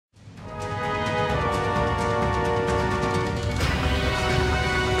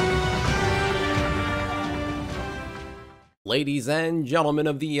Ladies and gentlemen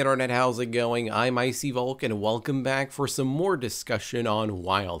of the internet, how's it going? I'm Icy Volk and welcome back for some more discussion on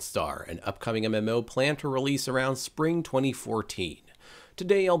WildStar, an upcoming MMO planned to release around spring 2014.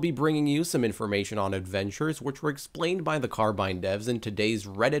 Today I'll be bringing you some information on adventures which were explained by the Carbine devs in today's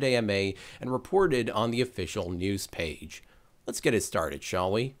Reddit AMA and reported on the official news page. Let's get it started,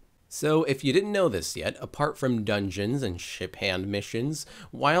 shall we? So, if you didn't know this yet, apart from dungeons and ship hand missions,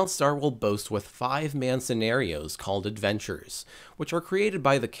 WildStar will boast with 5-man scenarios called adventures, which are created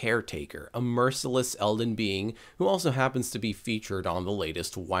by the Caretaker, a merciless Elden being who also happens to be featured on the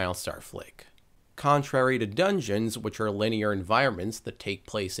latest WildStar flick. Contrary to dungeons, which are linear environments that take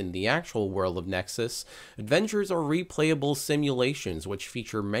place in the actual world of Nexus, adventures are replayable simulations which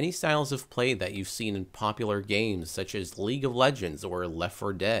feature many styles of play that you've seen in popular games such as League of Legends or Left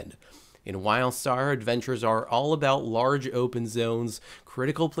 4 Dead. In WildStar, adventures are all about large open zones,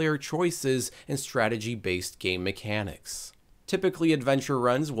 critical player choices, and strategy-based game mechanics. Typically, adventure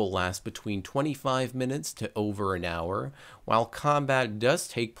runs will last between 25 minutes to over an hour. While combat does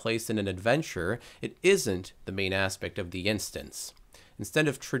take place in an adventure, it isn't the main aspect of the instance. Instead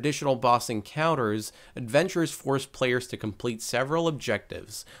of traditional boss encounters, adventures force players to complete several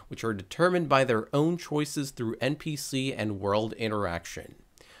objectives, which are determined by their own choices through NPC and world interaction.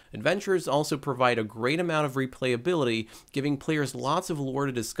 Adventures also provide a great amount of replayability, giving players lots of lore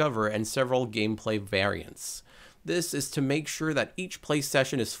to discover and several gameplay variants. This is to make sure that each play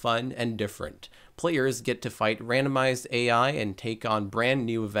session is fun and different. Players get to fight randomized AI and take on brand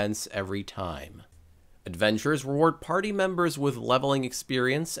new events every time. Adventures reward party members with leveling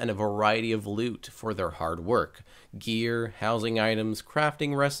experience and a variety of loot for their hard work. Gear, housing items,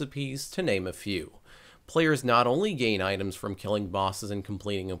 crafting recipes, to name a few. Players not only gain items from killing bosses and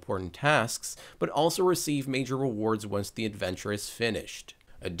completing important tasks, but also receive major rewards once the adventure is finished.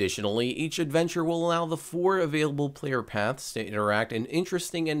 Additionally, each adventure will allow the 4 available player paths to interact in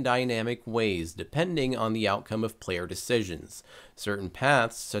interesting and dynamic ways, depending on the outcome of player decisions. Certain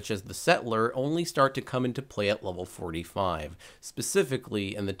paths, such as the Settler, only start to come into play at level 45,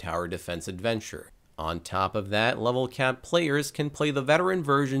 specifically in the Tower Defense adventure. On top of that, level-capped players can play the veteran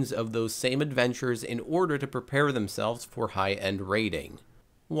versions of those same adventures in order to prepare themselves for high-end raiding.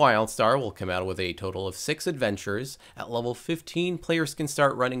 WildStar will come out with a total of 6 adventures. At level 15, players can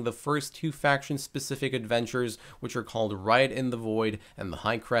start running the first 2 faction-specific adventures, which are called Riot in the Void and the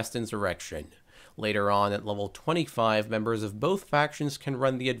Hycrest Insurrection. Later on, at level 25, members of both factions can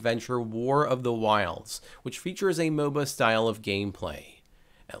run the adventure War of the Wilds, which features a MOBA style of gameplay.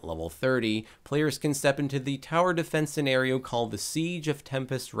 At level 30, players can step into the tower defense scenario called the Siege of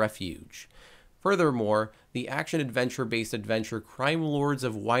Tempest Refuge. Furthermore, the action-adventure-based adventure Crime Lords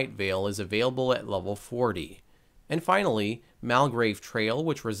of Whitevale is available at level 40. And finally, Malgrave Trail,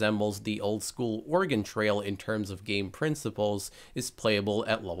 which resembles the old-school Oregon Trail in terms of game principles, is playable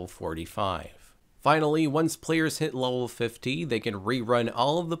at level 45. Finally, once players hit level 50, they can rerun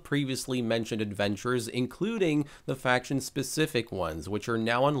all of the previously mentioned adventures, including the faction-specific ones, which are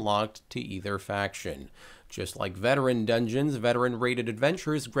now unlocked to either faction. Just like veteran dungeons, veteran-rated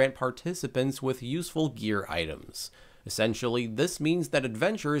adventures grant participants with useful gear items. Essentially, this means that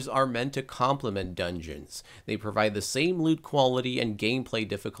adventures are meant to complement dungeons. They provide the same loot quality and gameplay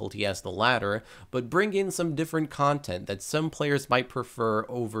difficulty as the latter, but bring in some different content that some players might prefer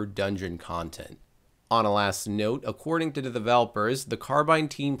over dungeon content. On a last note, according to the developers, the Carbine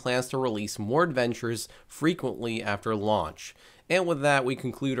team plans to release more adventures frequently after launch. And with that, we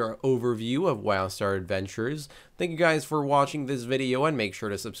conclude our overview of WildStar Adventures. Thank you guys for watching this video, and make sure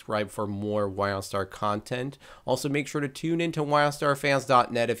to subscribe for more WildStar content. Also, make sure to tune into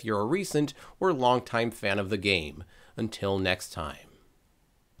WildStarFans.net if you're a recent or longtime fan of the game. Until next time.